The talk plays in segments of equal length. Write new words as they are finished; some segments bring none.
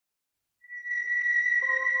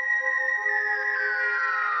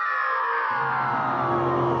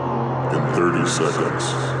30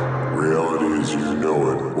 seconds, reality as you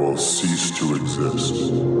know it will cease to exist.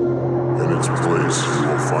 In its place, you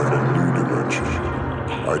will find a new dimension,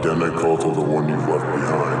 identical to the one you've left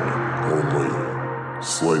behind, only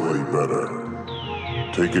slightly better.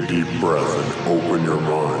 Take a deep breath and open your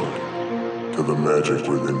mind to the magic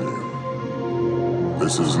within you.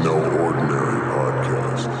 This is no ordinary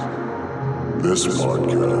podcast. This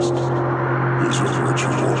podcast is a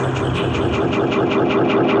ritual. 1, 2, 3.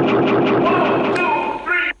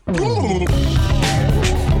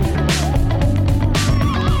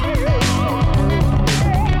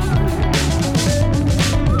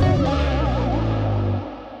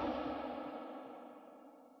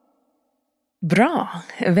 Bra!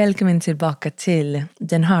 Välkommen tillbaka till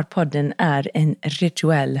den här podden är en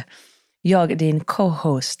rituell. Jag är din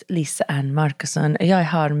co-host Lisa Ann Markusson och jag är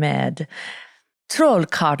här med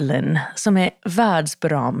trollkarlen som är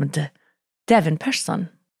världsberömd Devin Persson.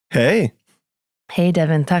 Hej! Hej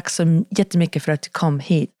Devin, tack så jättemycket för att du kom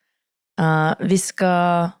hit. Vi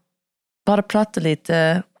ska bara prata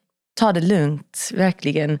lite, ta det lugnt,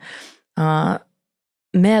 verkligen.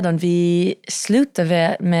 Medan vi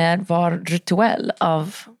slutar med vår rituell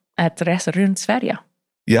av att resa runt Sverige.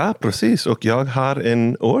 Ja, precis. Och jag har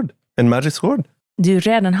en magisk ord. Du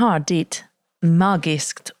redan har ditt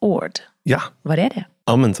magiskt ord. Ja. Vad är det?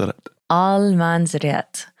 Allemansrätt.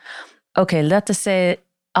 Allemansrätt. Okej, låt oss säga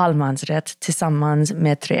allemansrätt tillsammans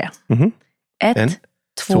med 3. 1,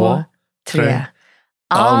 2, 3.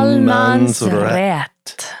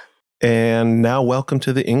 Allemansrätt. And now welcome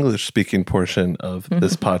to the English-speaking portion of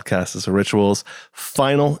this podcast as a Rituals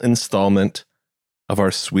final installment of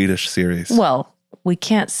our Swedish series. Well, we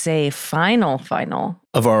can't say final.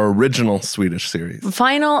 Of our original Swedish series.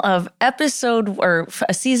 Final of episode or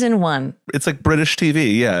season 1. It's like British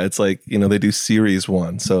TV. Yeah, it's like, they do series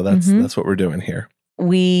 1. So that's what we're doing here.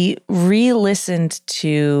 We re-listened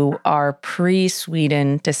to our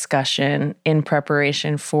pre-Sweden discussion in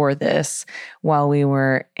preparation for this while we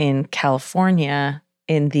were in California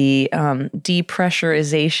in the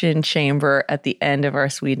depressurization chamber at the end of our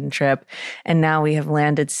Sweden trip. And now we have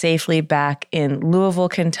landed safely back in Louisville,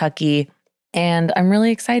 Kentucky. And I'm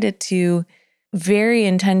really excited to very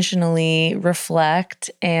intentionally reflect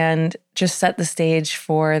and just set the stage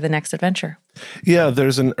for the next adventure. Yeah,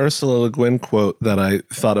 there's an Ursula Le Guin quote that I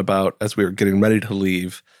thought about as we were getting ready to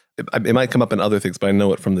leave. It might come up in other things, but I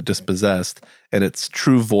know it from The Dispossessed, and it's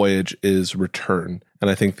true voyage is return. And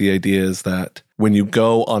I think the idea is that when you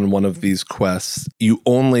go on one of these quests, you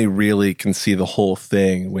only really can see the whole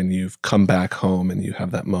thing when you've come back home and you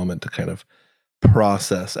have that moment to kind of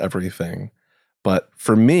process everything. But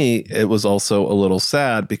for me, it was also a little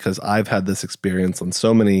sad because I've had this experience on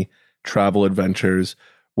so many travel adventures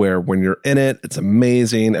where when you're in it, it's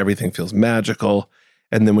amazing, everything feels magical.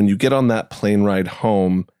 And then when you get on that plane ride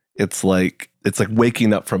home, it's like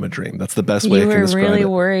waking up from a dream. That's the best way I can describe it. You were really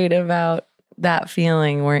worried about that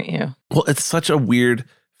feeling, weren't you? Well, it's such a weird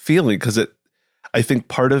feeling because I think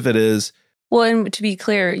part of it is... Well, and to be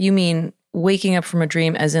clear, you mean waking up from a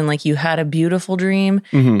dream as in like you had a beautiful dream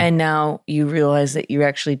and now you realize that you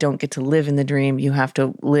actually don't get to live in the dream. You have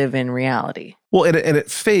to live in reality. Well, and it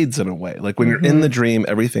fades in a way. Like when you're in the dream,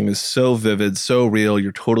 everything is so vivid, so real,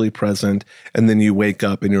 you're totally present. And then you wake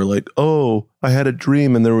up and you're like, oh, I had a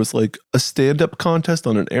dream and there was like a stand-up contest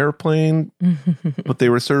on an airplane, but they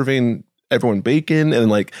were serving everyone bacon and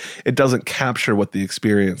like it doesn't capture what the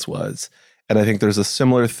experience was. And I think there's a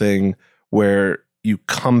similar thing where you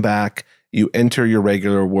come back, you enter your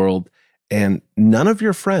regular world, and none of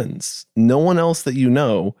your friends, no one else that you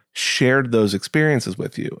know, shared those experiences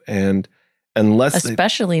with you. And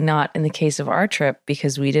especially not in the case of our trip,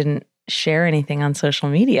 because we didn't share anything on social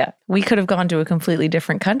media. We could have gone to a completely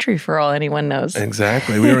different country for all anyone knows.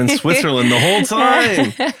 Exactly. We were in Switzerland the whole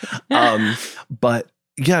time. But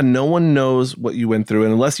yeah, no one knows what you went through.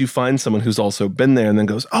 And unless you find someone who's also been there and then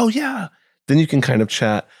goes, oh yeah, then you can kind of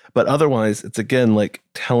chat. But otherwise, it's again like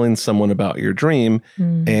telling someone about your dream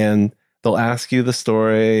and they'll ask you the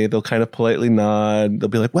story. They'll kind of politely nod. They'll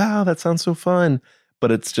be like, wow, that sounds so fun.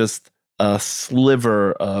 But it's just a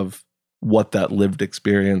sliver of what that lived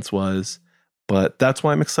experience was. But that's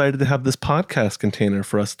why I'm excited to have this podcast container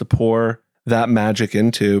for us to pour that magic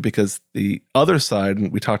into, because the other side,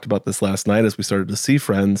 and we talked about this last night as we started to see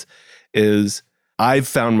friends, is I've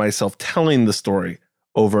found myself telling the story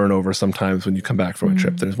over and over sometimes when you come back from a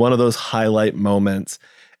trip. There's one of those highlight moments,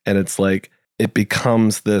 and it's like it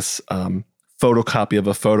becomes this photocopy of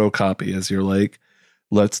a photocopy as you're like,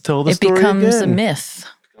 let's tell the story again. It becomes a myth.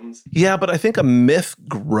 Yeah, but I think a myth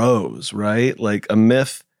grows, right? Like a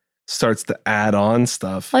myth starts to add on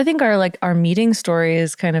stuff. Well, I think our meeting story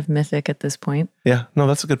is kind of mythic at this point. Yeah, no,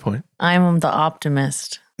 that's a good point. I'm the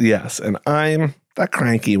optimist. Yes, and I'm the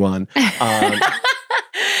cranky one.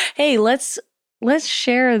 Hey, let's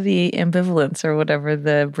share the ambivalence or whatever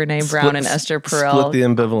the Brene Brown and Esther Perel. Split the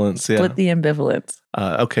ambivalence, yeah. Split the ambivalence.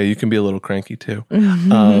 Okay, you can be a little cranky too.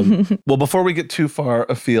 Well, before we get too far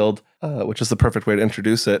afield, which is the perfect way to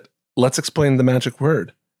introduce it, let's explain the magic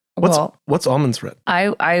word. What's almonds red?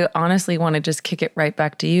 I honestly want to just kick it right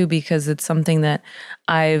back to you because it's something that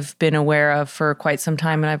I've been aware of for quite some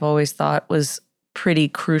time, and I've always thought was pretty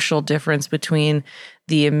crucial difference between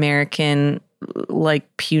the American like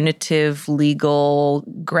punitive, legal,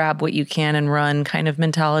 grab what you can and run kind of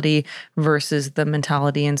mentality versus the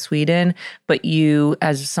mentality in Sweden. But you,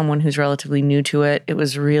 as someone who's relatively new to it, it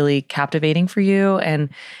was really captivating for you and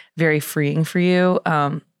very freeing for you.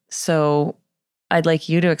 So I'd like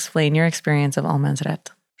you to explain your experience of allemansrätt.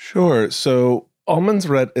 Sure. So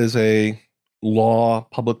allemansrätt is a law,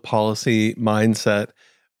 public policy mindset,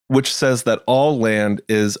 which says that all land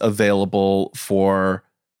is available for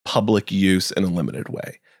public use in a limited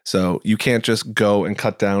way. So you can't just go and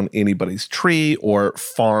cut down anybody's tree or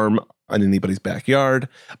farm on anybody's backyard,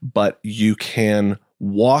 but you can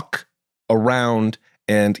walk around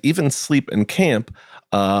and even sleep and camp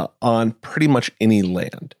on pretty much any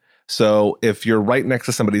land. So if you're right next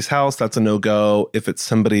to somebody's house, that's a no-go. If it's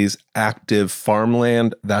somebody's active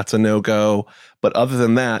farmland, that's a no-go. But other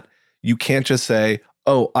than that, you can't just say,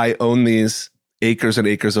 oh, I own these acres and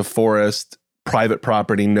acres of forest, private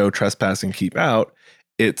property, no trespassing, keep out.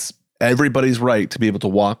 It's everybody's right to be able to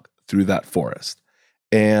walk through that forest.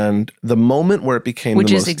 And the moment where it became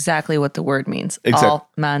Which is exactly what the word means.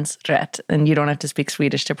 Allemansrätt. And you don't have to speak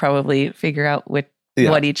Swedish to probably figure out what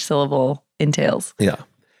each syllable entails. Yeah.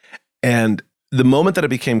 And the moment that it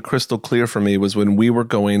became crystal clear for me was when we were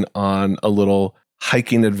going on a little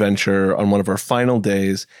hiking adventure on one of our final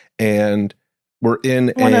days, and we're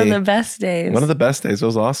in one of the best days. One of the best days. It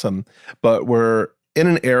was awesome. But we're in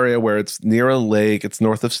an area where it's near a lake. It's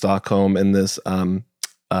north of Stockholm in this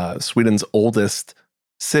Sweden's oldest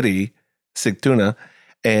city, Sigtuna.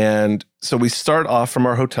 And so we start off from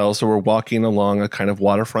our hotel. So we're walking along a kind of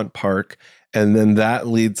waterfront park. And then that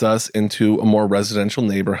leads us into a more residential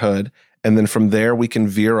neighborhood. And then from there, we can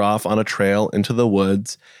veer off on a trail into the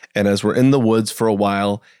woods. And as we're in the woods for a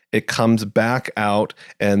while, it comes back out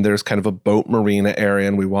and there's kind of a boat marina area.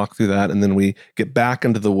 And we walk through that. And then we get back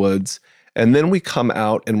into the woods. And then we come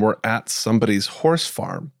out and we're at somebody's horse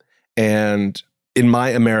farm. And in my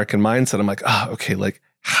American mindset, I'm like, okay, like,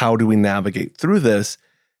 how do we navigate through this?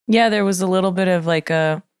 Yeah, there was a little bit of like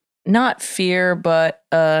a, not fear, but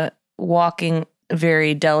walking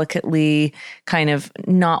very delicately, kind of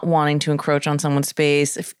not wanting to encroach on someone's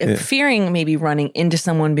space, fearing maybe running into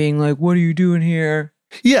someone being like, what are you doing here?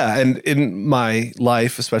 Yeah, and in my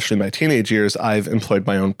life, especially my teenage years, I've employed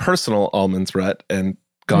my own personal allemansrätt and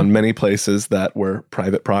gone many places that were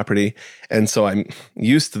private property. And so I'm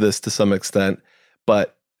used to this to some extent,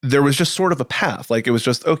 but there was just sort of a path. Like it was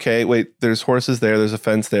just, okay, wait, there's horses there, there's a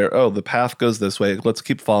fence there. Oh, the path goes this way. Let's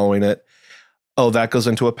keep following it. Oh, that goes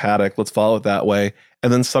into a paddock. Let's follow it that way.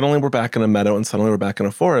 And then suddenly we're back in a meadow and suddenly we're back in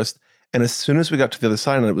a forest. And as soon as we got to the other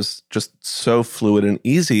side and it was just so fluid and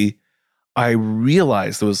easy, I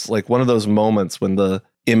realized it was like one of those moments when the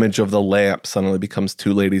image of the lamp suddenly becomes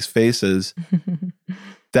two ladies' faces,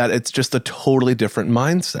 that it's just a totally different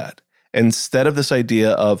mindset. Instead of this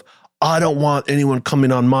idea of, I don't want anyone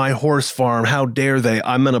coming on my horse farm. How dare they?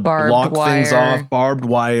 I'm going to block things off, barbed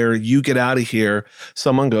wire. You get out of here.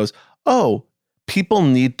 Someone goes, oh, people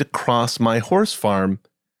need to cross my horse farm.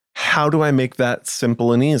 How do I make that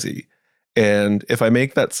simple and easy? And if I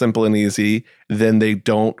make that simple and easy, then they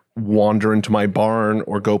don't wander into my barn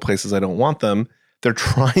or go places I don't want them. They're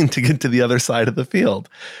trying to get to the other side of the field.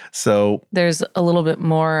 So there's a little bit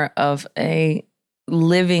more of a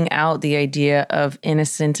living out the idea of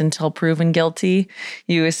innocent until proven guilty.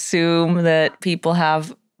 You assume that people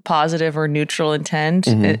have positive or neutral intent,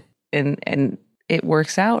 and it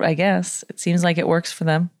works out, I guess. It seems like it works for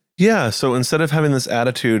them. Yeah, so instead of having this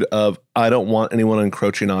attitude of, I don't want anyone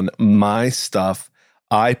encroaching on my stuff,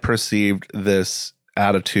 I perceived this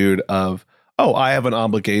attitude of, oh, I have an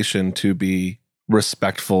obligation to be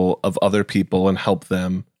respectful of other people and help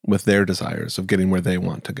them with their desires of getting where they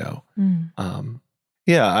want to go.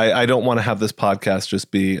 I don't want to have this podcast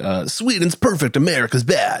just be, Sweden's perfect, America's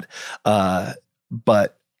bad.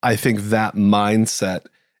 But I think that mindset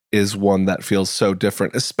is one that feels so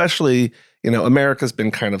different, especially, America's been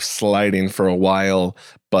kind of sliding for a while,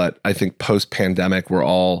 but I think post-pandemic, we're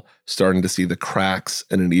all starting to see the cracks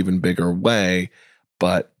in an even bigger way.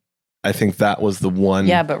 But I think that was the one.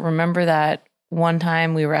 Yeah, but remember that one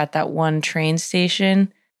time we were at that one train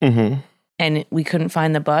station and we couldn't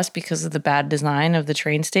find the bus because of the bad design of the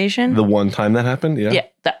train station? The one time that happened? Yeah.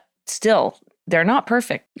 Yeah, still, they're not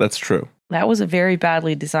perfect. That's true. That was a very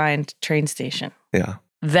badly designed train station. Yeah.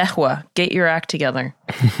 Vehwa, get your act together.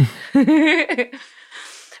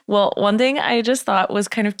 Well, one thing I just thought was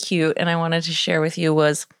kind of cute and I wanted to share with you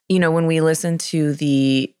was, when we listened to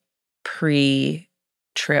the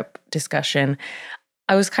pre-trip discussion,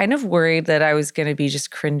 I was kind of worried that I was going to be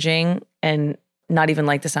just cringing and not even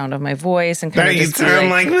like the sound of my voice and kind of just sound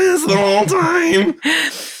like this the whole time.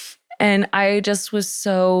 And I just was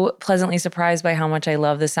so pleasantly surprised by how much I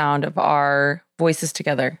love the sound of our voices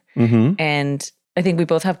together. And I think we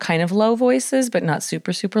both have kind of low voices, but not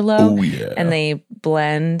super, super low. Oh, yeah. And they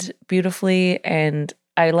blend beautifully. And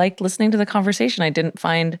I liked listening to the conversation. I didn't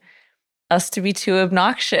find us to be too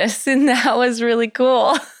obnoxious. And that was really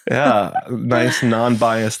cool. Yeah. Nice,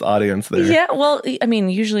 non-biased audience there. Yeah. Well, I mean,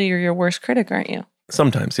 usually you're your worst critic, aren't you?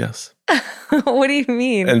 Sometimes, yes. What do you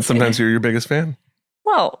mean? And sometimes you're your biggest fan.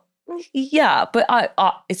 Well, yeah, but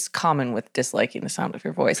it's common with disliking the sound of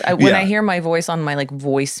your voice. When I hear my voice on my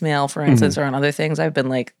voicemail, for instance, or on other things, I've been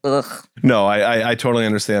like, ugh. No, I totally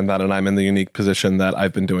understand that, and I'm in the unique position that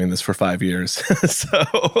I've been doing this for 5 years, so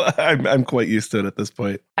I'm quite used to it at this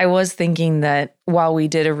point. I was thinking that while we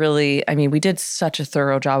did we did such a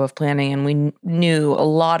thorough job of planning, and we knew a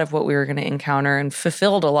lot of what we were going to encounter and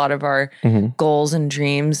fulfilled a lot of our goals and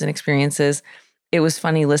dreams and experiences. It was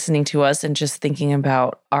funny listening to us and just thinking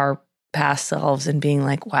about our past selves and being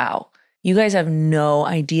like, wow, you guys have no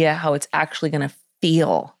idea how it's actually going to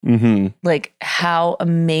feel. Like how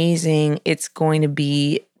amazing it's going to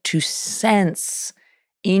be to sense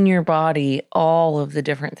in your body all of the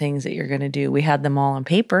different things that you're going to do. We had them all on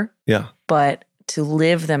paper. Yeah. But to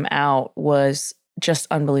live them out was just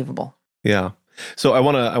unbelievable. Yeah. So I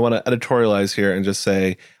want to editorialize here and just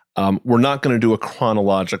say, we're not going to do a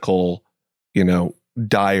chronological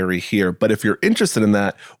diary here. But if you're interested in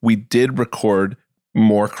that, we did record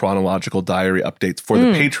more chronological diary updates for the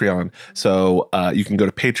Patreon. So you can go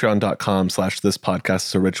to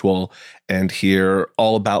patreon.com/thispodcastisaritual and hear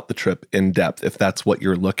all about the trip in depth if that's what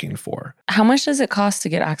you're looking for. How much does it cost to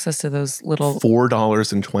get access to those little...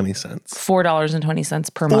 $4.20.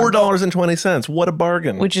 $4.20 per month. $4.20. What a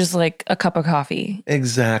bargain. Which is like a cup of coffee.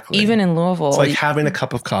 Exactly. Even in Louisville. It's like having a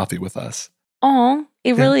cup of coffee with us. Oh,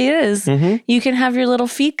 it really is. You can have your little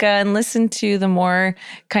fika and listen to the more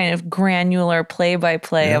kind of granular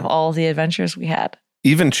play-by-play of all the adventures we had.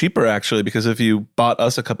 Even cheaper, actually, because if you bought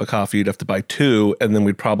us a cup of coffee, you'd have to buy 2, and then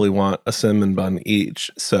we'd probably want a cinnamon bun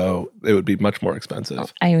each. So it would be much more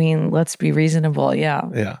expensive. I mean, let's be reasonable. Yeah.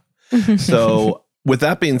 Yeah. So with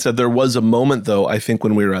that being said, there was a moment, though, I think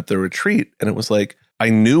when we were at the retreat, and it was like,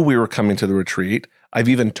 I knew we were coming to the retreat. I've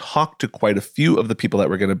even talked to quite a few of the people that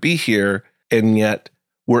were going to be here. And yet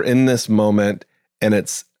we're in this moment and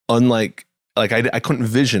it's unlike, I couldn't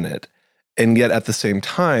vision it. And yet at the same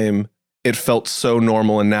time, it felt so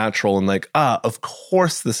normal and natural and like, of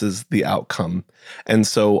course this is the outcome. And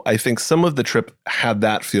so I think some of the trip had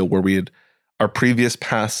that feel where our previous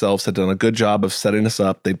past selves had done a good job of setting us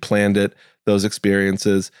up. They'd planned it. Those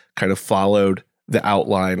experiences kind of followed the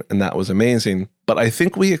outline, and that was amazing. But I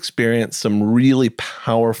think we experienced some really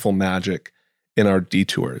powerful magic in our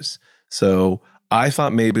detours. So I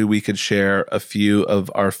thought maybe we could share a few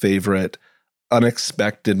of our favorite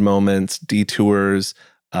unexpected moments, detours,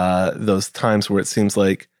 those times where it seems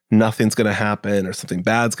like nothing's going to happen or something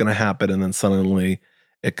bad's going to happen, and then suddenly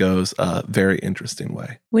it goes a very interesting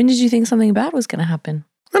way. When did you think something bad was going to happen?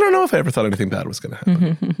 I don't know if I ever thought anything bad was going to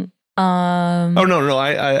happen. Oh, no.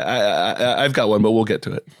 I've got one, but we'll get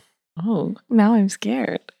to it. Oh, now I'm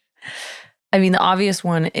scared. I mean, the obvious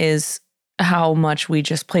one is how much we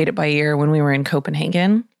just played it by ear when we were in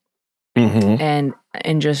Copenhagen and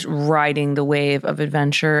just riding the wave of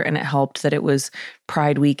adventure. And it helped that it was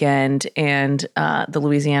Pride weekend and the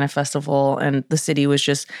Louisiana Festival, and the city was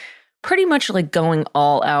just pretty much like going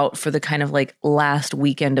all out for the kind of like last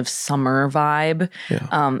weekend of summer vibe.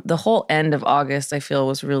 Yeah. The whole end of August, I feel,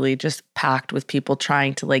 was really just packed with people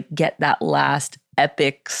trying to like get that last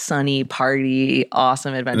epic, sunny party,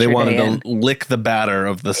 awesome adventure. They wanted to lick the batter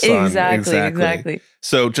of the sun. Exactly.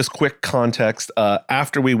 So just quick context.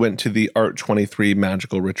 After we went to the Art 23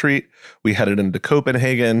 Magical Retreat, we headed into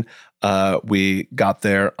Copenhagen. We got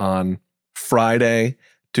there on Friday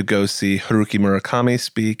to go see Haruki Murakami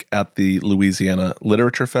speak at the Louisiana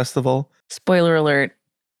Literature Festival. Spoiler alert,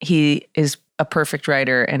 he is a perfect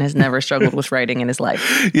writer and has never struggled with writing in his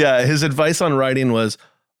life. Yeah, his advice on writing was,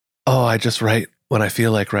 I just write when I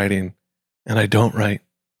feel like writing, and I don't write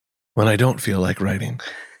when I don't feel like writing.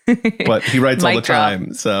 But he writes all the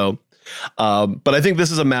time. So, but I think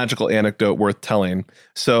this is a magical anecdote worth telling.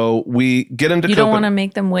 So we get him to You don't want to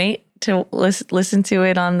make them wait to listen to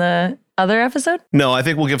it on the other episode? No, I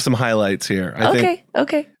think we'll give some highlights here.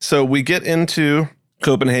 Okay. So we get into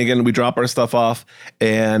Copenhagen, we drop our stuff off,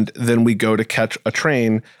 and then we go to catch a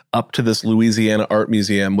train up to this Louisiana Art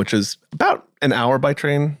Museum, which is about an hour by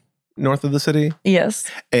train north of the city. Yes.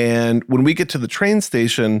 And when we get to the train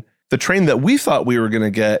station, the train that we thought we were going to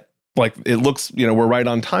get, like it looks, we're right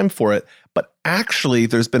on time for it. But actually,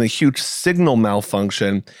 there's been a huge signal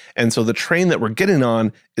malfunction. And so the train that we're getting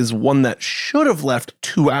on is one that should have left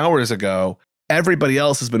 2 hours ago. Everybody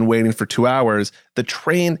else has been waiting for 2 hours. The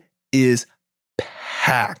train is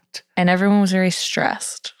packed. And everyone was very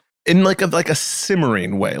stressed. In like a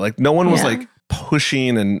simmering way. Like no one was like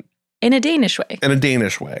pushing and... In a Danish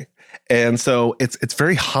way. And so it's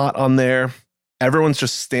very hot on there. Everyone's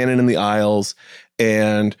just standing in the aisles.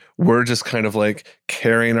 And we're just kind of like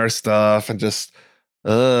carrying our stuff and just,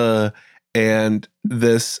 and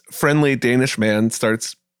this friendly Danish man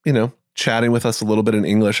starts, chatting with us a little bit in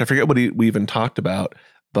English. I forget what we even talked about,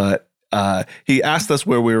 but he asked us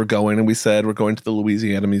where we were going, and we said we're going to the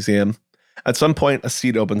Louisiana Museum. At some point, a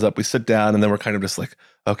seat opens up. We sit down, and then we're kind of just like,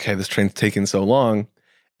 okay, this train's taking so long.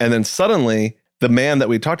 And then suddenly, the man that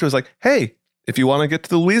we talked to was like, hey, if you want to get to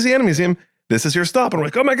the Louisiana Museum, this is your stop. And we're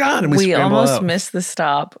like, oh my God. And we almost out. Missed the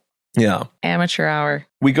stop. Yeah. Amateur hour.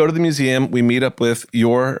 We go to the museum. We meet up with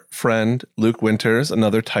your friend, Luke Winters,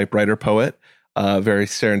 another typewriter poet. Very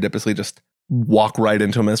serendipitously just walk right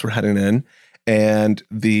into him as we're heading in. And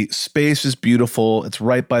the space is beautiful. It's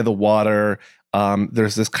right by the water.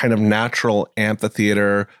 There's this kind of natural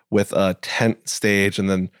amphitheater with a tent stage and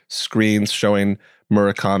then screens showing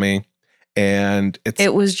Murakami. And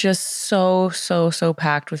it was just so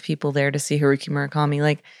packed with people there to see Haruki Murakami.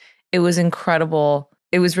 Like, it was incredible.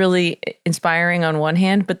 It was really inspiring on one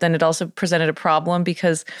hand, but then it also presented a problem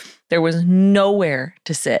because there was nowhere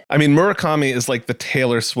to sit. I mean, Murakami is like the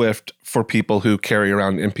Taylor Swift for people who carry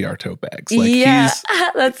around NPR tote bags. Like,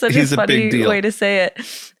 that's such a funny way to say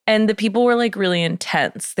it. And the people were like really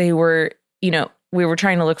intense. They were, we were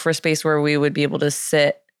trying to look for a space where we would be able to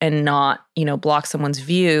sit and not, block someone's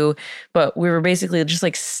view. But we were basically just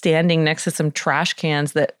like standing next to some trash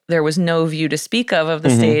cans that there was no view to speak of the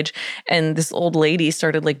stage. And this old lady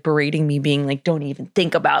started like berating me, being like, don't even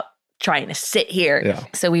think about trying to sit here. Yeah.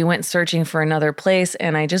 So we went searching for another place.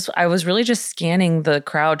 And I was really just scanning the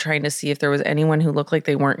crowd, trying to see if there was anyone who looked like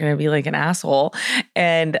they weren't going to be like an asshole.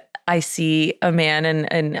 And I see a man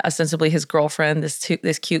and ostensibly his girlfriend,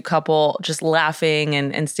 this cute couple, just laughing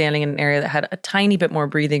and standing in an area that had a tiny bit more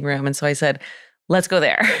breathing room. And so I said, let's go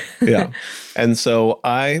there. Yeah. And so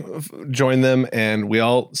I joined them and we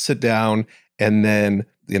all sit down, and then,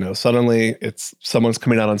 suddenly someone's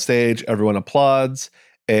coming out on stage, everyone applauds,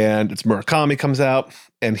 and it's Murakami comes out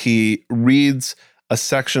and he reads a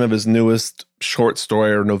section of his newest short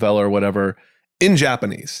story or novella or whatever in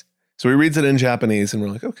Japanese. So he reads it in Japanese and we're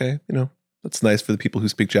like, okay, that's nice for the people who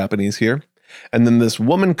speak Japanese here. And then this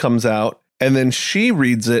woman comes out and then she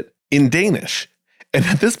reads it in Danish. And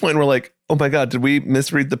at this point we're like, oh my God, did we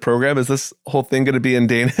misread the program? Is this whole thing going to be in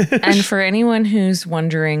Danish? And for anyone who's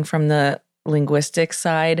wondering from the linguistic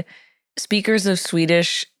side, speakers of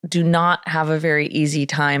Swedish do not have a very easy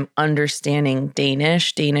time understanding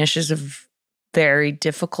Danish. Danish is a very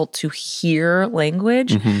difficult to hear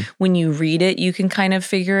language. Mm-hmm. When you read it, you can kind of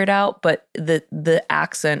figure it out, but the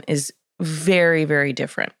accent is very, very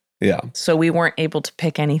different. Yeah. So we weren't able to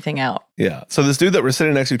pick anything out. Yeah. So this dude that we're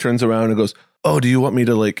sitting next to turns around and goes, oh, do you want me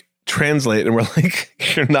to like translate? And we're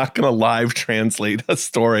like, you're not going to live translate a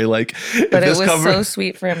story. Like, but it was so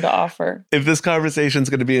sweet for him to offer. If this conversation's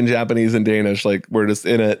going to be in Japanese and Danish, like we're just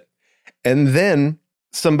in it. And then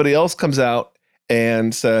somebody else comes out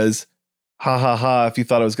and says, ha ha ha, if you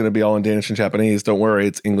thought it was going to be all in Danish and Japanese, don't worry,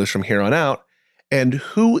 it's English from here on out. And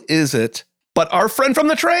who is it but our friend from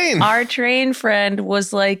the train? Our train friend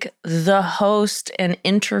was like the host and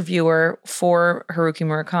interviewer for Haruki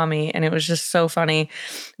Murakami. And it was just so funny.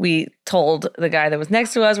 We told the guy that was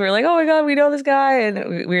next to us, we were like, oh my God, we know this guy.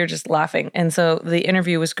 And we were just laughing. And so the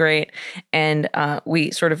interview was great. And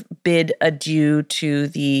we sort of bid adieu to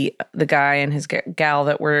the guy and his gal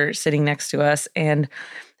that were sitting next to us and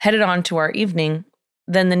headed on to our evening.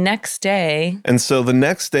 Then the next day. And so the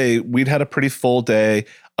next day, we'd had a pretty full day.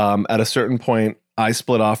 At a certain point, I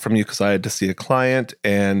split off from you because I had to see a client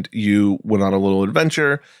and you went on a little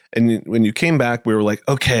adventure. And when you came back, we were like,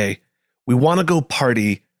 okay, we want to go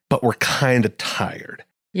party, but we're kind of tired.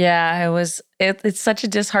 Yeah, it's such a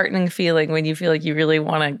disheartening feeling when you feel like you really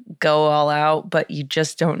want to go all out, but you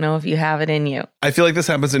just don't know if you have it in you. I feel like this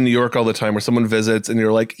happens in New York all the time where someone visits and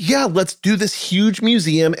you're like, yeah, let's do this huge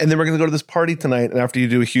museum. And then we're going to go to this party tonight. And after you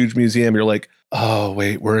do a huge museum, you're like, oh,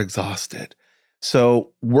 wait, we're exhausted.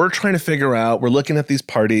 So we're trying to figure out, we're looking at these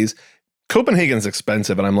parties. Copenhagen's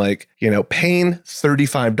expensive. And I'm like, paying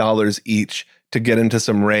 $35 each to get into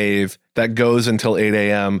some rave that goes until 8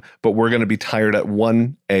 a.m., but we're going to be tired at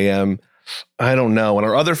 1 a.m. I don't know. And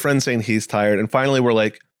our other friend's saying he's tired. And finally, we're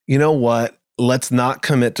like, you know what? Let's not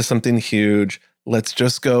commit to something huge. Let's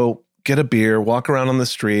just go get a beer, walk around on the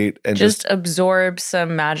street, and just absorb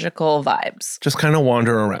some magical vibes. Just kind of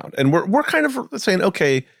wander around. And we're kind of saying,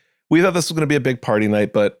 okay, we thought this was going to be a big party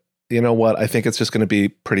night, but you know what? I think it's just going to be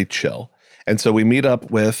pretty chill. And so we meet up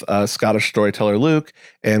with Scottish storyteller Luke,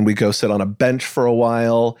 and we go sit on a bench for a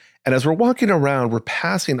while. And as we're walking around, we're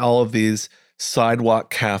passing all of these sidewalk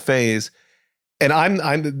cafes. And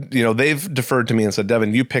I'm they've deferred to me and said,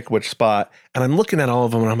 Devin, you pick which spot. And I'm looking at all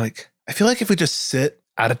of them, and I'm like, I feel like if we just sit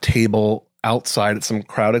at a table outside at some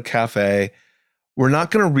crowded cafe, we're not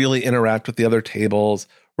going to really interact with the other tables.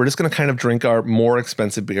 We're just going to kind of drink our more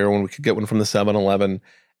expensive beer when we could get one from the 7-Eleven.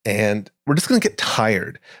 And we're just going to get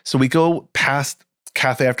tired. So we go past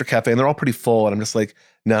cafe after cafe, and they're all pretty full. And I'm just like,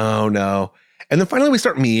 no. And then finally we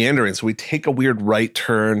start meandering. So we take a weird right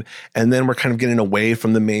turn, and then we're kind of getting away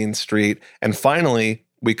from the main street. And finally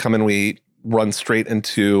we come and we run straight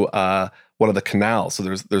into one of the canals. So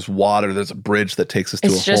there's water. There's a bridge that takes us to a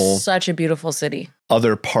whole. It's just such a beautiful city.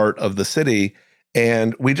 Other part of the city.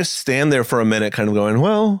 And we just stand there for a minute kind of going,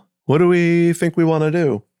 well, what do we think we want to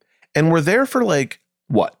do? And we're there for like,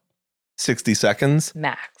 60 seconds?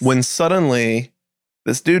 Max. When suddenly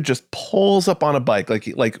this dude just pulls up on a bike.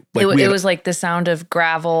 It was like the sound of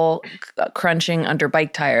gravel crunching under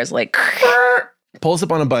bike tires, like pulls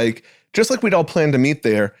up on a bike, just like we'd all planned to meet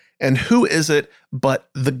there. And who is it but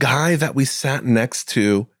the guy that we sat next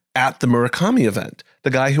to at the Murakami event,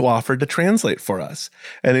 the guy who offered to translate for us.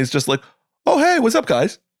 And he's just like, oh, hey, what's up,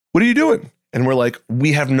 guys? What are you doing? And we're like,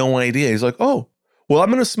 we have no idea. He's like, oh, well, I'm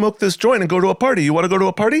going to smoke this joint and go to a party. You want to go to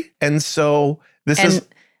a party? And so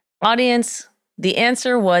audience, the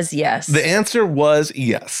answer was yes. The answer was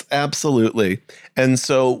yes, absolutely. And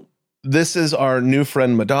so this is our new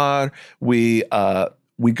friend Madar. We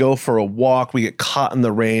go for a walk. We get caught in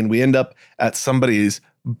the rain. We end up at somebody's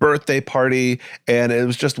birthday party. And it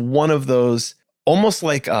was just one of those, almost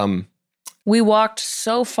like we walked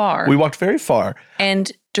so far. We walked very far. And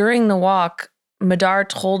during the walk, Madar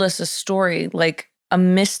told us a story, like a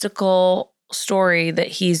mystical story that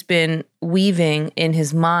he's been weaving in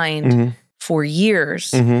his mind for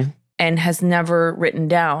years and has never written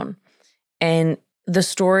down. And the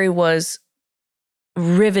story was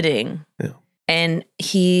riveting. Yeah. And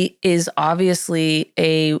he is obviously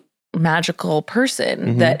a magical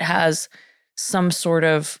person that has some sort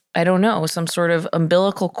of, I don't know, some sort of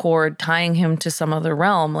umbilical cord tying him to some other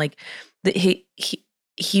realm. Like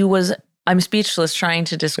he was, I'm speechless trying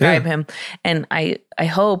to describe him. And I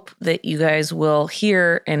hope that you guys will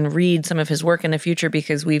hear and read some of his work in the future,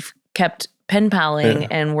 because we've kept pen paling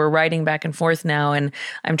and we're writing back and forth now. And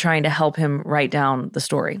I'm trying to help him write down the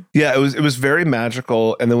story. Yeah, it was very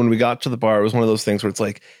magical. And then when we got to the bar, it was one of those things where it's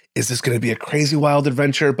like, is this going to be a crazy wild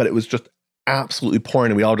adventure? But it was just absolutely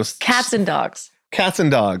pouring. And we all just... Cats and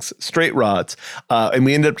dogs, straight rods. And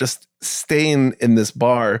we ended up just staying in this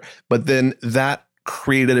bar. But then that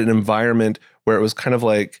created an environment where it was kind of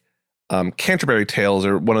like Canterbury Tales,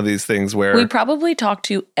 or one of these things where we probably talked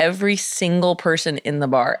to every single person in the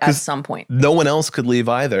bar at some point. No one else could leave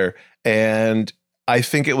either. And I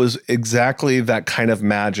think it was exactly that kind of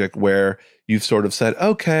magic where you've sort of said,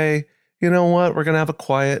 okay, you know what? We're going to have a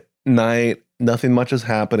quiet night. Nothing much is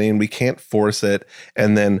happening. We can't force it.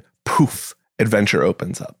 And then poof, adventure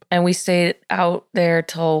opens up. And we stayed out there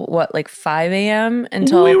till like 5 a.m.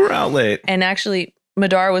 until we were out late. And actually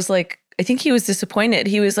Madar was like, I think he was disappointed.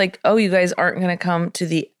 He was like, oh, you guys aren't going to come to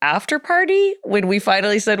the after party when we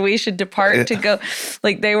finally said we should depart to go.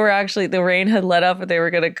 Like, they were actually, the rain had let up and they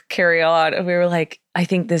were going to carry on. And we were like, I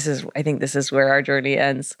think this is where our journey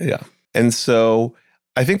ends. Yeah. And so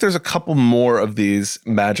I think there's a couple more of these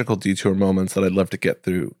magical detour moments that I'd love to get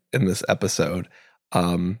through in this episode.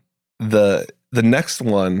 The next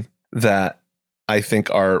one that I think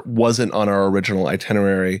wasn't on our original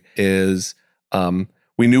itinerary is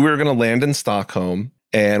we knew we were going to land in Stockholm,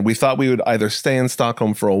 and we thought we would either stay in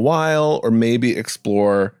Stockholm for a while or maybe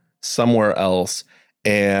explore somewhere else.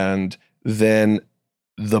 And then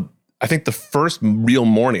I think the first real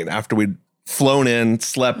morning after we'd flown in,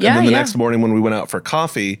 slept, and then the next morning when we went out for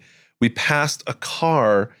coffee, we passed a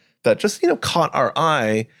car that just, caught our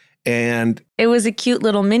eye. And it was a cute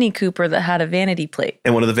little Mini Cooper that had a vanity plate.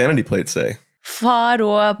 And what did the vanity plate say?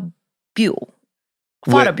 Forobu.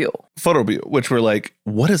 Forobu, which we're like,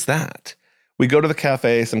 what is that? We go to the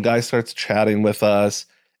cafe, some guy starts chatting with us,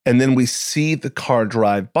 and then we see the car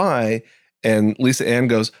drive by, and Lisa Ann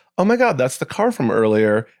goes, oh my God, that's the car from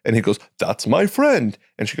earlier. And he goes, that's my friend.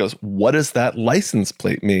 And she goes, what does that license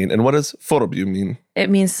plate mean? And what does Forobu mean?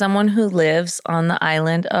 It means someone who lives on the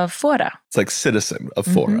island of Fora. It's like citizen of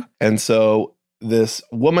Fora. And so this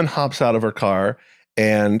woman hops out of her car,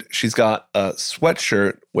 and she's got a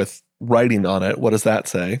sweatshirt with writing on it. What does that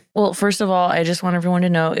say? Well, first of all, I just want everyone to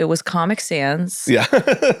know it was Comic Sans. Yeah.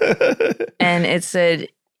 And it said,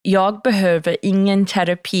 jag behöver ingen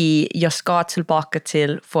terapi, jag ska tillbaka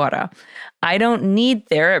till Fora. I don't need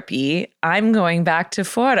therapy. I'm going back to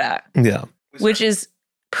Fora. Yeah. Which is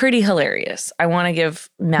pretty hilarious. I want to give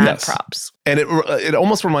mad props. And it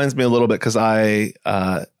almost reminds me a little bit because I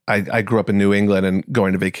grew up in New England, and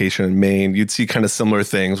going to vacation in Maine, you'd see kind of similar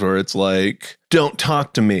things where it's like, don't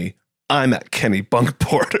talk to me. I'm at Kenny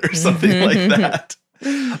Bunkport or something like that.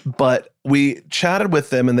 But we chatted with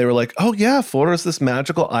them, and they were like, oh yeah, Fora is this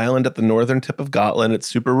magical island at the northern tip of Gotland. It's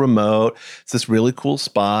super remote. It's this really cool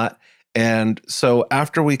spot. And so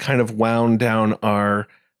after we kind of wound down our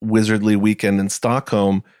wizardly weekend in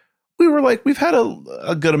Stockholm, we were like, we've had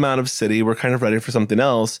a good amount of city. We're kind of ready for something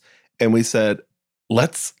else. And we said,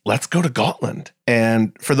 let's go to Gotland.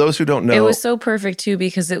 And for those who don't know, it was so perfect too,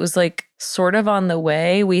 because it was like sort of on the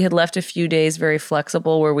way. We had left a few days very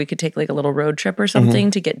flexible where we could take like a little road trip or something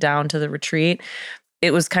to get down to the retreat.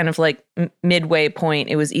 It was kind of like midway point.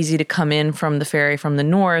 It was easy to come in from the ferry from the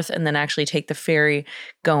north and then actually take the ferry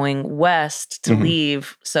going west to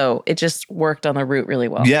leave. So it just worked on the route really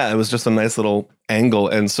well. Yeah, it was just a nice little angle.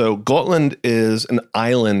 And so Gotland is an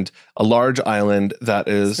island, a large island that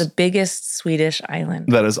is the biggest Swedish island.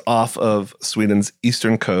 That is off of Sweden's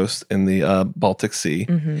eastern coast in the Baltic Sea.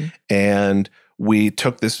 And we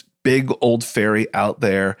took this big old ferry out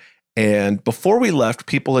there. And before we left,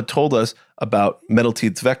 people had told us about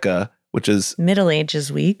Medeltidsvecka, which is Middle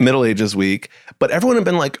Ages Week. Middle Ages Week. But everyone had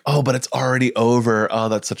been like, oh, but it's already over. Oh,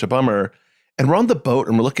 that's such a bummer. And we're on the boat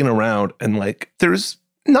and we're looking around, and like, there's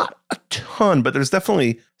not a ton, but there's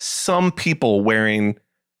definitely some people wearing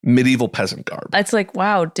medieval peasant garb. It's like,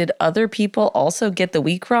 wow, did other people also get the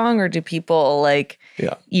week wrong? Or do people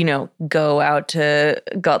go out to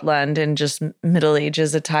Gotland and just Middle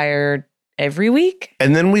Ages attire every week?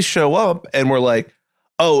 And then we show up and we're like,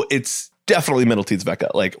 oh, it's definitely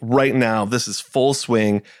Medeltidsvecka. Like right now, this is full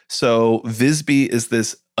swing. So Visby is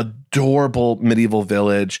this adorable medieval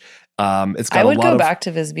village. It's got I would go back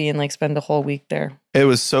to Visby and like spend a whole week there. It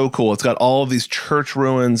was so cool. It's got all of these church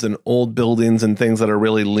ruins and old buildings and things that are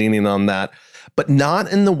really leaning on that, but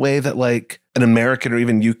not in the way that like an American or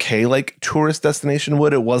even UK like tourist destination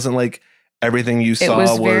would. It wasn't like everything you saw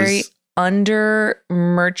was very under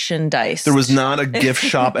merchandise. There was not a gift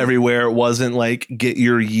shop everywhere. It wasn't like get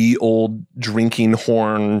your ye old drinking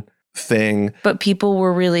horn thing. But people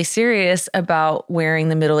were really serious about wearing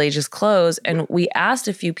the Middle Ages clothes. And we asked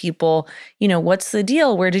a few people, what's the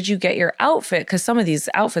deal? Where did you get your outfit? Because some of these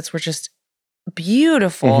outfits were just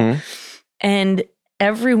beautiful. And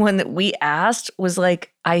everyone that we asked was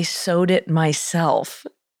like, I sewed it myself.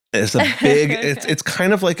 It's a big, it's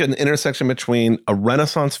kind of like an intersection between a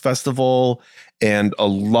Renaissance festival and a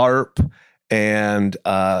LARP and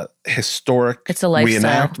historic it's a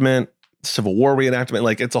lifestyle. reenactment, Civil War reenactment.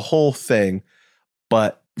 Like it's a whole thing.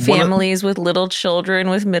 But families with little children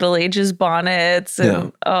with Middle Ages bonnets.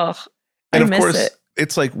 And I miss it.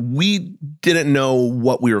 It's like we didn't know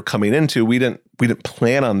what we were coming into. We didn't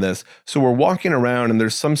plan on this. So we're walking around and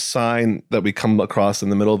there's some sign that we come across in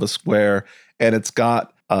the middle of the square, and it's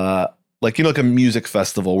got like a music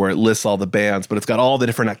festival where it lists all the bands, but it's got all the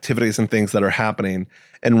different activities and things that are happening.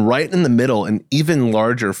 And right in the middle, an even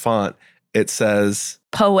larger font, it says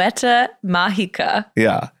Poeta Magica.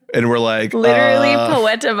 Yeah. And we're like, literally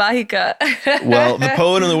Poeta Magica. Well, the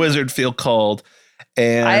poet and the wizard feel called.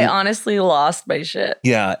 And I honestly lost my shit.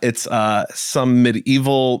 Yeah, it's some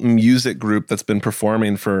medieval music group that's been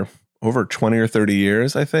performing for over 20 or 30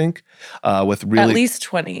 years, I think, with really... At least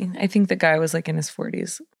 20. I think the guy was like in his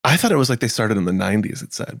 40s. I thought it was like they started in the 90s,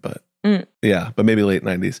 it said, but yeah, but maybe late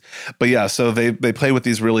 90s. But yeah, so they play with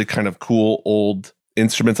these really kind of cool old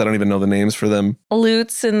instruments. I don't even know the names for them.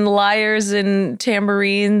 Lutes and lyres and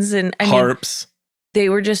tambourines and harps. They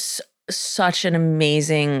were just such an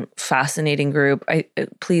amazing, fascinating group.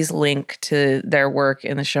 Please link to their work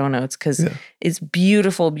in the show notes because it's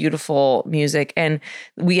beautiful, beautiful music. And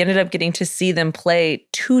we ended up getting to see them play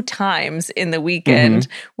 2 times in the weekend.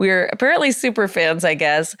 We're apparently super fans, I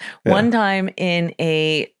guess. One time in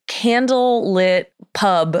a candle-lit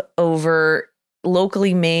pub over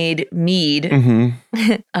locally made mead.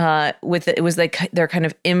 It was like their kind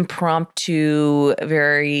of impromptu,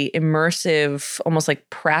 very immersive, almost like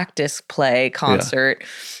practice play concert.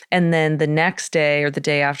 And then the next day or the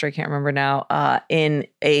day after, I can't remember now, in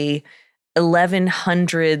a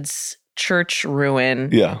 1100s church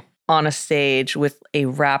ruin on a stage with a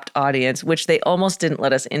wrapped audience, which they almost didn't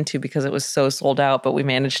let us into because it was so sold out, but we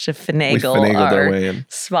managed to finagle our way in.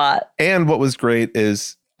 Spot. And what was great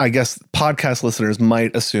is, I guess podcast listeners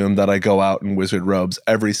might assume that I go out in wizard robes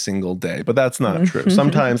every single day, but that's not true.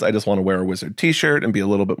 Sometimes I just want to wear a wizard t-shirt and be a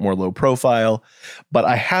little bit more low profile, but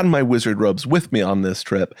I had my wizard robes with me on this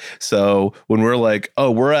trip. So when we're like, oh,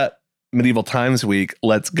 we're at Medieval Times Week,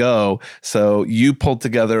 let's go. So you pulled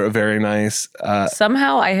together a very nice...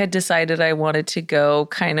 Somehow I had decided I wanted to go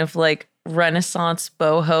kind of like Renaissance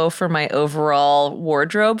boho for my overall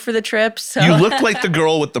wardrobe for the trip. So you looked like the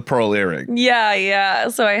girl with the pearl earring. Yeah.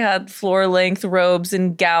 So I had floor length robes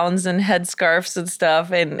and gowns and headscarves and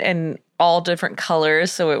stuff and all different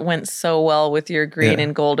colors. So it went so well with your green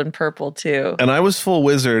and gold and purple too. And I was full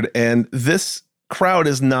wizard, and this crowd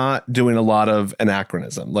is not doing a lot of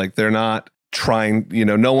anachronism. Like they're not trying,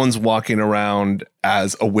 no one's walking around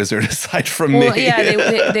as a wizard aside from me.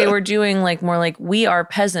 Yeah, they were doing like more like we are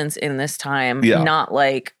peasants in this time, not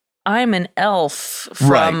like I'm an elf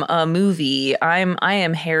from a movie. I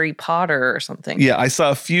am Harry Potter or something. Yeah, I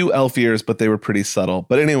saw a few elf ears, but they were pretty subtle.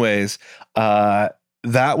 But anyways, that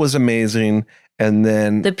was amazing. And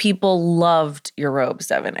then the people loved your robes,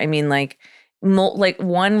 Devin. I mean, like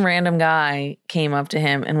one random guy came up to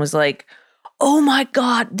him and was like, oh my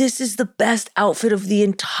God, this is the best outfit of the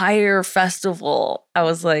entire festival. I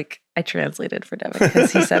was like, I translated for Devin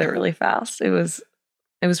because he said it really fast. It was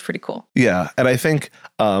pretty cool. Yeah. And I think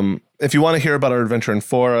if you want to hear about our adventure in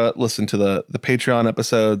Fora, listen to the Patreon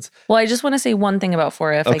episodes. Well, I just want to say one thing about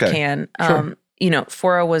Fora if I can. Sure.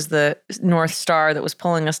 Fora was the North Star that was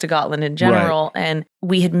pulling us to Gotland in general. Right. And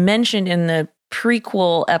we had mentioned in the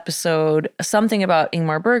prequel episode something about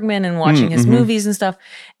Ingmar Bergman and watching his movies and stuff.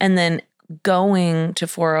 And then going to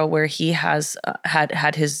Fora where he has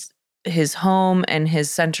had his home and his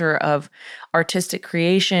center of artistic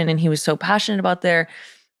creation, and he was so passionate about there,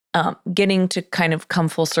 getting to kind of come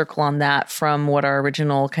full circle on that from what our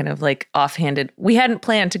original kind of like offhanded, we hadn't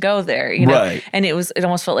planned to go there, right. And it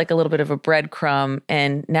almost felt like a little bit of a breadcrumb.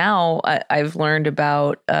 And now I've learned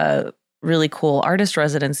about a really cool artist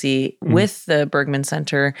residency with the Bergman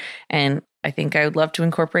Center, and I think I would love to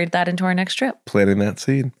incorporate that into our next trip. Planting that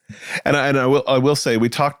seed. And I will say, we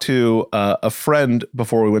talked to a friend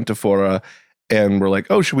before we went to Fora, and we're like,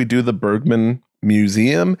 oh, should we do the Bergman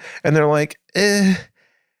Museum? And they're like,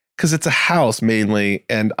 because it's a house mainly.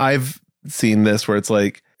 And I've seen this where it's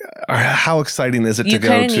like, how exciting is it to go to? You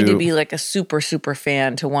kind of need to be like a super, super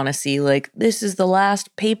fan to want to see like, this is the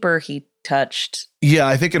last paper he touched. Yeah,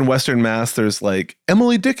 I think in Western Mass, there's like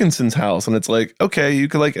Emily Dickinson's house. And it's like, okay, you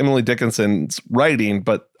could like Emily Dickinson's writing,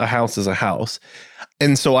 but a house is a house.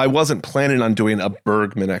 And so I wasn't planning on doing a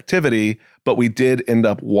Bergman activity, but we did end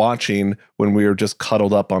up watching when we were just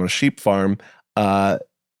cuddled up on a sheep farm,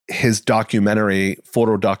 his documentary,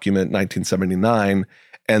 photo document 1979.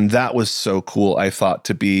 And that was so cool, I thought,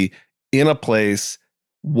 to be in a place,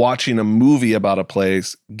 watching a movie about a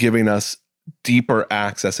place, giving us deeper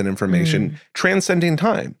access and information, transcending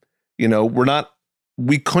time.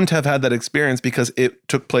 We couldn't have had that experience because it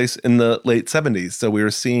took place in the late 70s. So we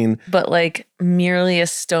were seeing... But like merely a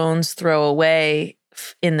stone's throw away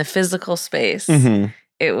in the physical space.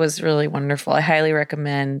 It was really wonderful. I highly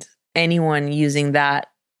recommend anyone using that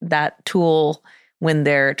tool when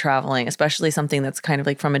they're traveling, especially something that's kind of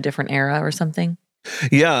like from a different era or something.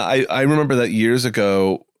 Yeah, I remember that years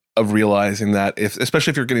ago of realizing that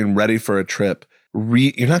especially if you're getting ready for a trip,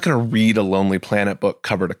 you're not going to read a Lonely Planet book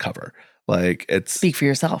cover to cover. Like speak for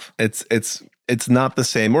yourself. It's not the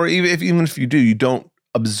same. Or even if you do, you don't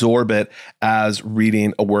absorb it as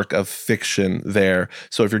reading a work of fiction there.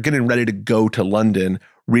 So if you're getting ready to go to London,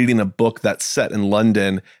 reading a book that's set in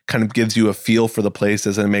London kind of gives you a feel for the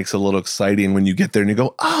places and it makes it a little exciting when you get there and you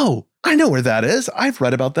go, oh, I know where that is. I've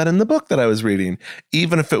read about that in the book that I was reading.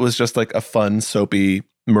 Even if it was just like a fun, soapy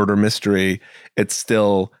murder mystery, it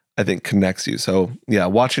still, I think, connects you. So yeah,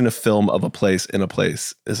 watching a film of a place in a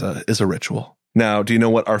place is a ritual. Now, do you know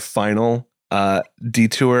what our final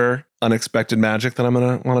detour unexpected magic that I'm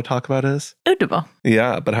going to want to talk about is? Audible.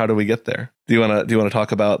 Yeah, but how do we get there? Do you want to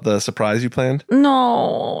talk about the surprise you planned?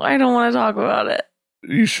 No, I don't want to talk about it.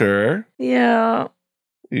 You sure? Yeah.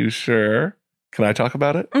 You sure? Can I talk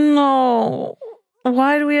about it? No.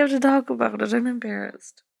 Why do we have to talk about it? I'm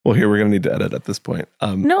embarrassed. Well, here, we're going to need to edit at this point.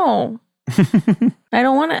 No. I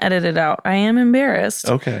don't want to edit it out. I am embarrassed.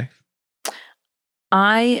 Okay.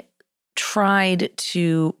 I tried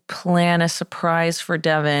to plan a surprise for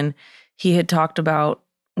Devin. He had talked about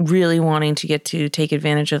really wanting to get to take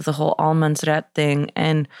advantage of the whole Almansrat thing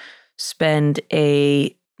and spend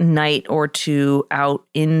a night or two out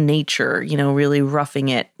in nature, really roughing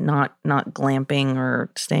it, not glamping or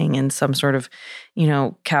staying in some sort of,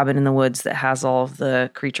 cabin in the woods that has all of the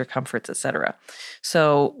creature comforts, etc.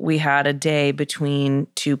 So we had a day between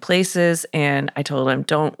two places, and I told him,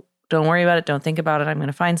 don't worry about it. Don't think about it. I'm going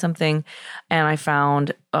to find something. And I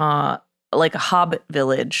found like a hobbit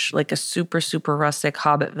village, like a super, super rustic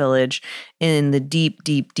hobbit village in the deep,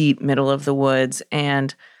 deep, deep middle of the woods.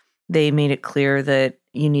 And they made it clear that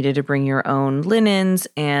you needed to bring your own linens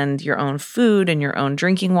and your own food and your own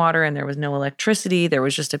drinking water. And there was no electricity. There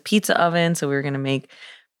was just a pizza oven. So we were going to make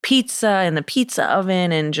pizza in the pizza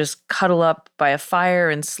oven and just cuddle up by a fire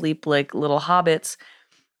and sleep like little hobbits.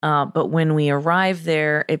 But when we arrived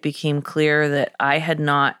there, it became clear that I had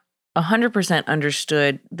not 100%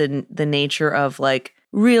 understood the nature of like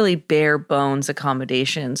really bare bones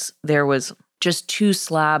accommodations. There was just 2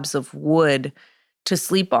 slabs of wood to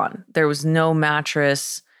sleep on. There was no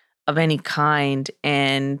mattress of any kind.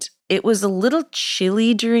 And it was a little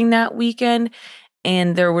chilly during that weekend.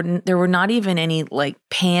 And there were not even any like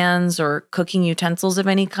pans or cooking utensils of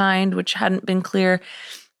any kind, which hadn't been clear.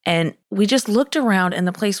 And we just looked around and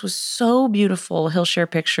the place was so beautiful. He'll share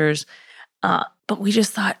pictures. But we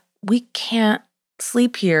just thought, we can't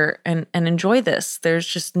sleep here and enjoy this. There's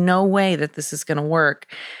just no way that this is going to work.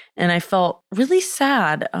 And I felt really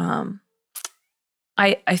sad.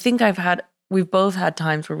 I think we've both had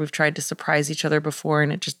times where we've tried to surprise each other before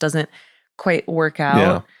and it just doesn't quite work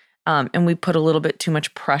out. Yeah. And we put a little bit too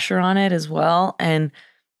much pressure on it as well. And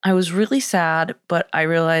I was really sad, but I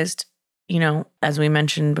realized, as we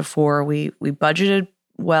mentioned before, we budgeted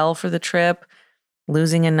well for the trip.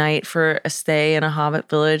 Losing a night for a stay in a hobbit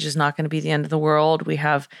village is not going to be the end of the world. We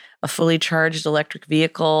have a fully charged electric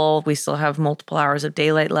vehicle. We still have multiple hours of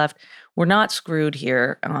daylight left. We're not screwed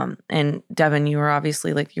here. And Devin, you were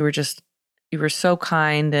obviously you were so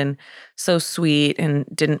kind and so sweet and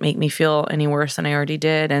didn't make me feel any worse than I already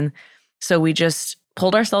did. And so we just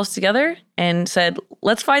pulled ourselves together and said,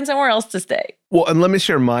 let's find somewhere else to stay. Well, and let me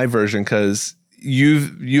share my version because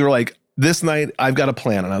you're like, this night I've got a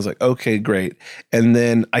plan. And I was like, okay, great. And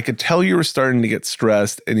then I could tell you were starting to get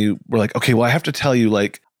stressed and you were like, okay, well, I have to tell you,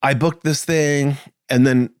 like, I booked this thing. And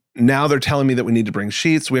then now they're telling me that we need to bring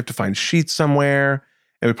sheets. We have to find sheets somewhere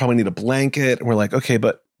and we probably need a blanket. And we're like, okay,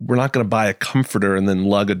 but we're not going to buy a comforter and then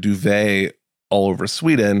lug a duvet all over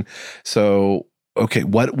Sweden. So, okay,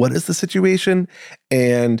 what is the situation?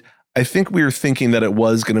 And I think we were thinking that it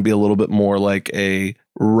was going to be a little bit more like a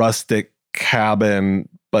rustic cabin,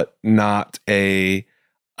 but not a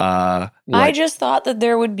I just thought that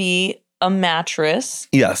there would be a mattress.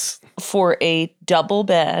 Yes. For a double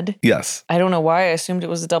bed. Yes. I don't know why I assumed it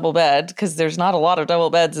was a double bed because there's not a lot of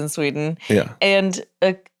double beds in Sweden. Yeah. And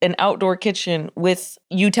an outdoor kitchen with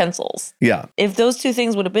utensils. Yeah. If those 2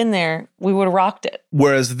 things would have been there, we would have rocked it.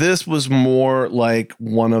 Whereas this was more like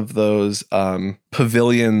one of those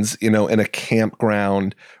pavilions, in a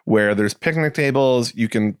campground where there's picnic tables, you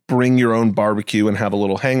can bring your own barbecue and have a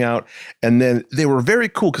little hangout. And then they were very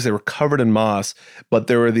cool because they were covered in moss, but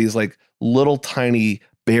there were these like little tiny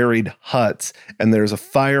buried huts and there's a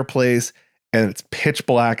fireplace and it's pitch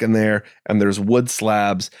black in there and there's wood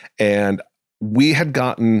slabs. And we had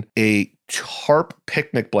gotten a tarp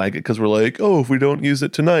picnic blanket because we're like, oh, if we don't use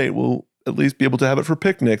it tonight, we'll at least be able to have it for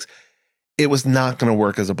picnics. It was not going to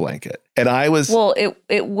work as a blanket. And I was... Well,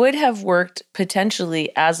 it would have worked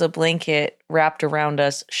potentially as a blanket wrapped around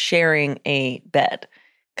us sharing a bed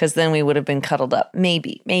because then we would have been cuddled up.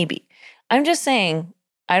 Maybe. I'm just saying...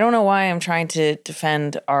 I don't know why I'm trying to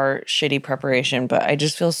defend our shitty preparation, but I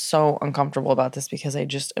just feel so uncomfortable about this because I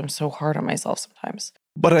just am so hard on myself sometimes.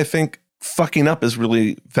 But I think fucking up is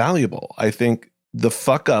really valuable. I think the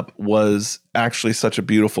fuck up was actually such a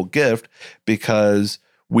beautiful gift because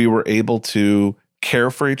we were able to care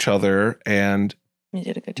for each other and... You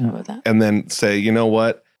did a good job with that. And then say, you know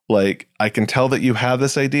what? Like, I can tell that you have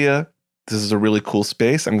this idea. This is a really cool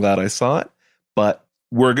space. I'm glad I saw it. But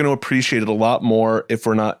we're going to appreciate it a lot more if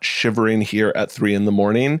we're not shivering here at 3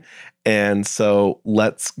 a.m. And so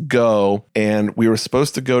let's go. And we were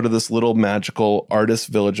supposed to go to this little magical artist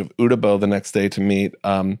village of Utabo the next day to meet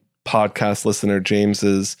podcast listener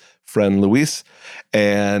James's friend Luis,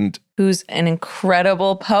 and who's an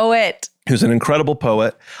incredible poet. So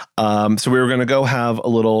we were going to go have a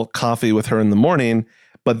little coffee with her in the morning.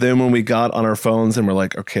 But then when we got on our phones and we're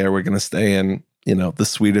like, okay, are we going to stay in, the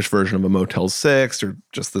Swedish version of a Motel 6 or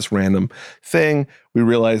just this random thing? We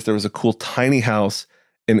realized there was a cool tiny house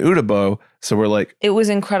in Utabo. So we're like, it was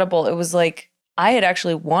incredible. It was like, I had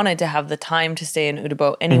actually wanted to have the time to stay in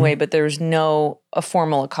Utabo anyway, but there was a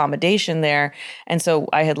formal accommodation there. And so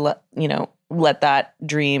I had let that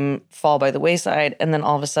dream fall by the wayside. And then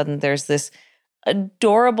all of a sudden there's this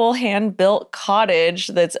adorable hand-built cottage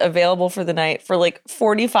that's available for the night for like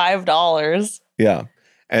 $45. Yeah.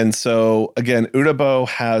 And so again, Utabo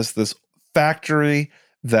has this factory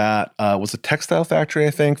that was a textile factory,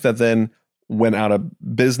 I think, that then went out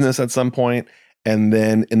of business at some point. And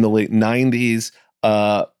then in the late 90s,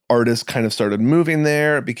 artists kind of started moving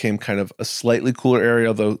there. It became kind of a slightly cooler area,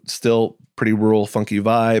 although still pretty rural, funky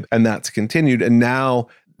vibe. And that's continued. And now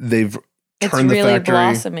they've turned the factory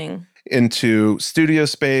blossoming into studio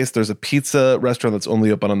space. There's a pizza restaurant that's only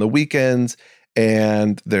open on the weekends.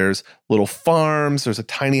 And there's little farms. There's a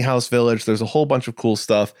tiny house village. There's a whole bunch of cool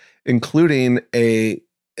stuff, including an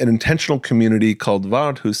intentional community called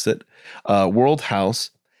Vardhuset, World House.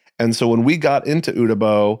 And so when we got into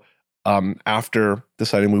Utabo, after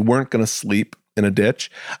deciding we weren't going to sleep in a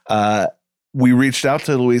ditch, we reached out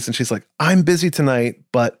to Louise and she's like, I'm busy tonight,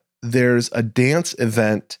 but there's a dance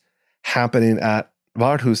event happening at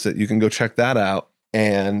Vardhuset. You can go check that out.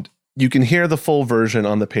 And you can hear the full version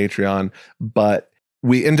on the Patreon, but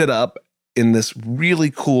we ended up in this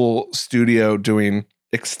really cool studio doing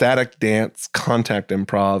ecstatic dance, contact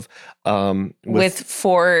improv. With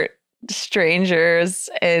 4 strangers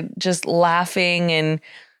and just laughing and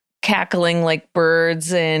cackling like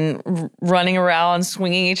birds and running around,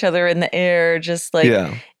 swinging each other in the air. Just like,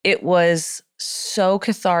 It was so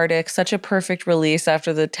cathartic, such a perfect release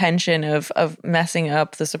after the tension of messing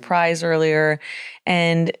up the surprise earlier.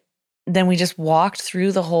 And then we just walked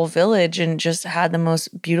through the whole village and just had the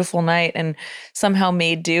most beautiful night and somehow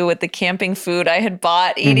made do with the camping food I had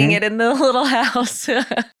bought, eating it in the little house. And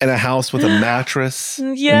a house with a mattress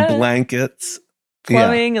and blankets.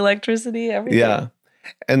 Plumbing, electricity, everything. Yeah.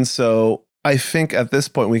 And so I think at this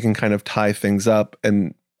point we can kind of tie things up.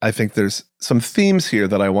 And I think there's some themes here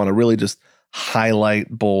that I want to really just highlight,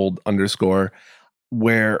 bold, underscore,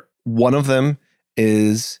 where one of them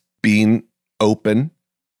is being open.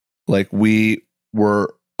 Like we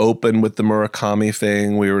were open with the Murakami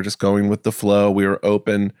thing. We were just going with the flow. We were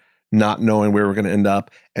open, not knowing where we're going to end up.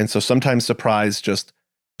 And so sometimes surprise just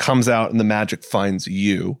comes out and the magic finds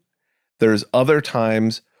you. There's other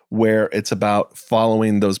times where it's about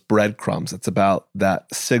following those breadcrumbs. It's about that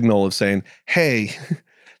signal of saying, hey,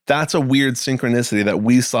 that's a weird synchronicity that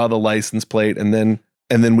we saw the license plate and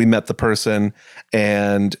then we met the person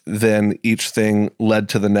and then each thing led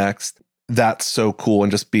to the next. That's so cool,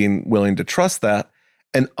 and just being willing to trust that.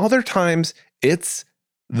 And other times it's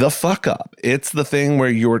the fuck up. It's the thing where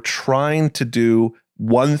you're trying to do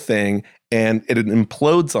one thing and it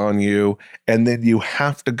implodes on you, and then you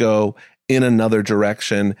have to go in another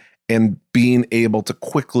direction and being able to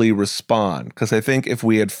quickly respond. Because I think if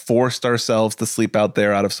we had forced ourselves to sleep out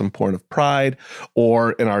there out of some point of pride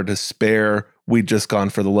or in our despair, we'd just gone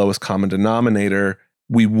for the lowest common denominator,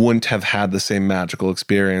 we wouldn't have had the same magical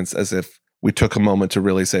experience as if we took a moment to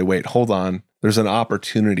really say, wait, hold on, there's an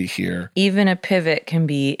opportunity here. Even a pivot can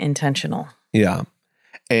be intentional. Yeah.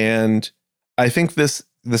 And I think this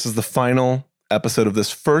is the final episode of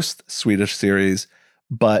this first Swedish series,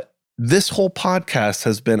 but this whole podcast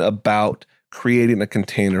has been about creating a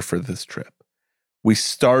container for this trip. We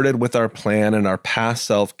started with our plan, and our past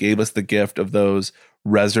self gave us the gift of those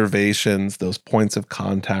reservations, those points of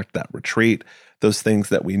contact, that retreat, those things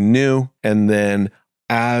that we knew. And then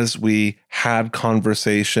as we had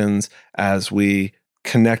conversations, as we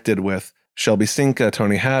connected with Shelby Sinka,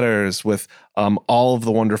 Tony Hatters, with all of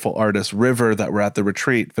the wonderful artists, River, that were at the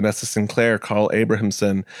retreat, Vanessa Sinclair, Carl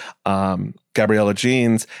Abrahamson, Gabriella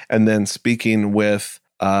Jeans, and then speaking with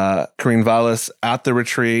Corinne Vallis at the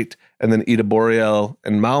retreat, and then Ida Boreal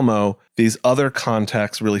and Malmo, these other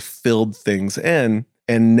contacts really filled things in.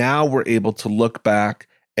 And now we're able to look back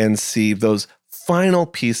and see those final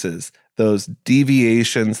pieces, those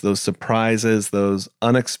deviations, those surprises, those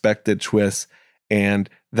unexpected twists, and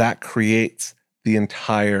that creates the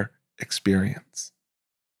entire experience.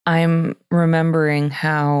 I'm remembering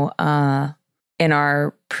how in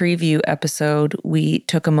our preview episode, we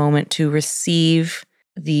took a moment to receive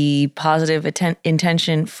the positive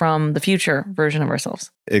intention from the future version of ourselves.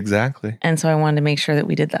 Exactly. And so I wanted to make sure that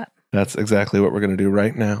we did that. That's exactly what we're going to do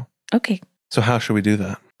right now. Okay. So how should we do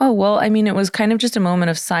that? Oh, well, I mean, it was kind of just a moment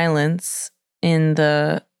of silence in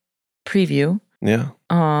the preview. Yeah.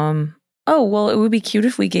 Oh, well, it would be cute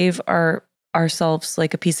if we gave ourselves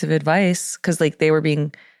like a piece of advice, because like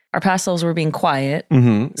our past selves were being quiet.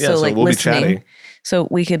 Mm-hmm. Yeah, so like we'll listening. be chatting. So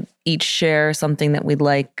we could each share something that we'd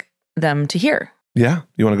like them to hear. Yeah.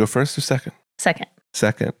 You want to go first or second?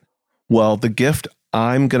 Second. Well, the gift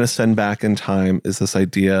I'm going to send back in time is this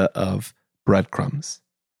idea of breadcrumbs.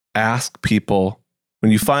 Ask people,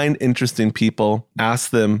 when you find interesting people,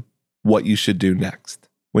 ask them what you should do next.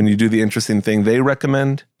 When you do the interesting thing they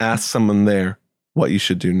recommend, ask someone there what you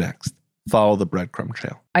should do next. Follow the breadcrumb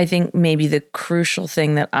trail. I think maybe the crucial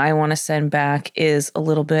thing that I want to send back is a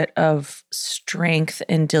little bit of strength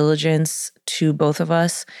and diligence to both of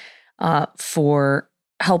us for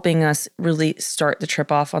helping us really start the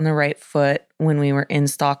trip off on the right foot when we were in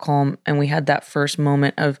Stockholm and we had that first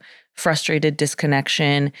moment of frustrated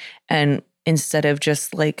disconnection. And instead of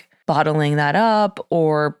just like bottling that up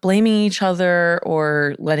or blaming each other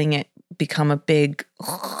or letting it become a big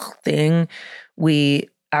thing, we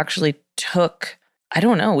actually took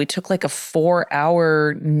like a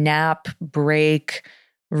 4-hour nap break,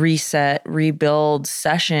 reset, rebuild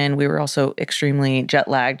session. We were also extremely jet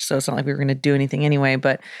lagged, so it's not like we were going to do anything anyway,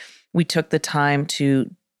 but we took the time to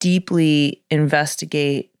deeply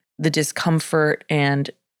investigate the discomfort and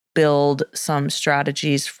build some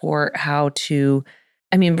strategies for how to,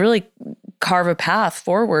 really carve a path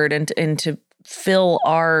forward and to fill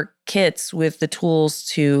our kits with the tools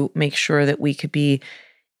to make sure that we could be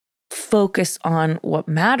focused on what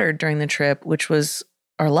mattered during the trip, which was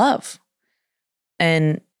our love.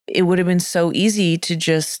 And it would have been so easy to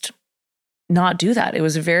just not do that.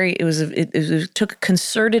 It took a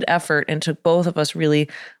concerted effort and took both of us really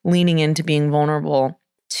leaning into being vulnerable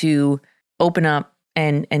to open up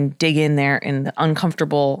and dig in there in the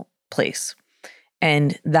uncomfortable place.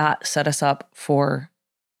 And that set us up for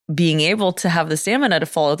being able to have the stamina to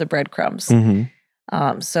follow the breadcrumbs.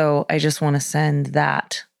 Mm-hmm. So I just want to send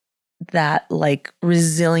that like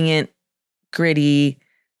resilient, gritty,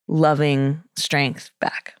 loving strength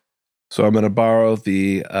back. So I'm going to borrow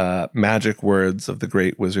the magic words of the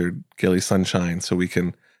great wizard Gilly Sunshine so we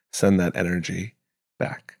can send that energy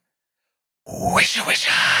back. Wisha,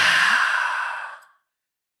 wisha.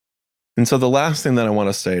 And so the last thing that I want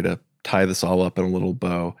to say to tie this all up in a little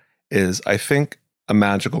bow is I think a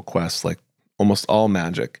magical quest, like almost all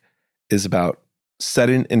magic, is about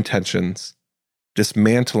setting intentions,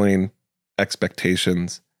 dismantling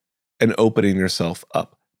expectations, and opening yourself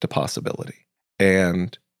up to possibility.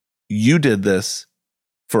 And you did this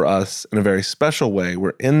for us in a very special way,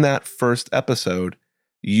 where in that first episode,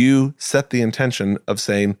 you set the intention of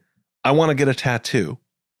saying, I want to get a tattoo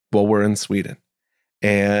while we're in Sweden.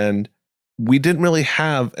 And we didn't really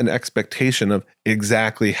have an expectation of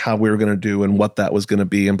exactly how we were going to do and what that was going to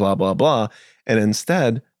be and blah, blah, blah. And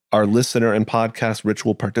instead, our listener and podcast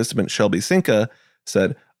ritual participant, Shelby Sinka,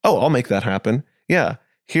 said, oh, I'll make that happen. Yeah.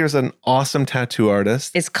 Here's an awesome tattoo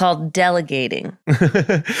artist. It's called delegating.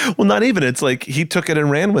 Well, not even. It's like he took it and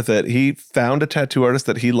ran with it. He found a tattoo artist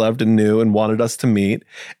that he loved and knew and wanted us to meet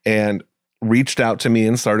and reached out to me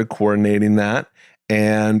and started coordinating that.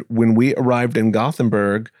 And when we arrived in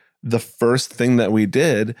Gothenburg, the first thing that we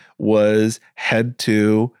did was head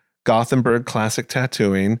to Gothenburg Classic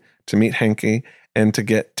Tattooing to meet Henke and to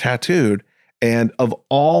get tattooed. And of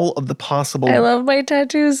all of the possible... I love my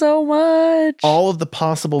tattoo so much. All of the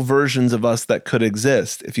possible versions of us that could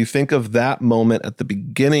exist. If you think of that moment at the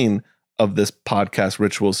beginning of this podcast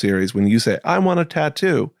ritual series, when you say, I want a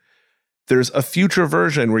tattoo, there's a future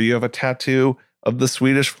version where you have a tattoo of the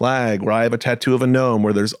Swedish flag, where I have a tattoo of a gnome,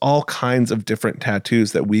 where there's all kinds of different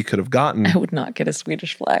tattoos that we could have gotten. I would not get a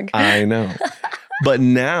Swedish flag. I know. But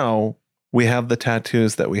now we have the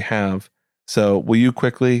tattoos that we have. So will you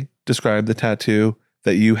quickly describe the tattoo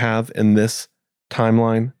that you have in this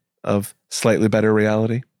timeline of slightly better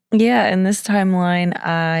reality? Yeah, in this timeline,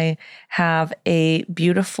 I have a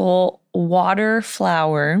beautiful water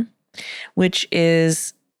flower, which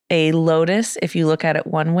is a lotus if you look at it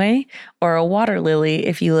one way, or a water lily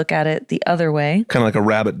if you look at it the other way. Kind of like a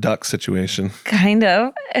rabbit duck situation. Kind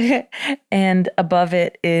of. And above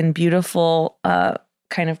it in beautiful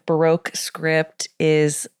kind of Baroque script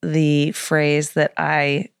is the phrase that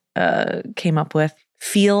I came up with,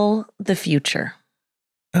 feel the future.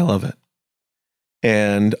 I love it.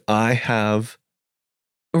 And I have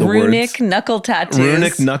Runic knuckle tattoos.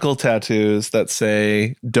 Runic knuckle tattoos that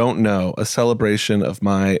say, "Don't know," a celebration of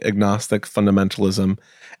my agnostic fundamentalism.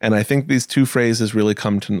 And I think these two phrases really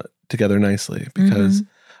come together nicely because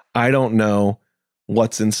I don't know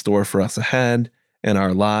what's in store for us ahead in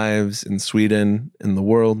our lives, in Sweden, in the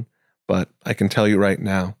world. But I can tell you right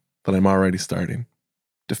now that I'm already starting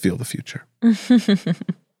to feel the future.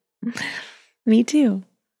 Me too.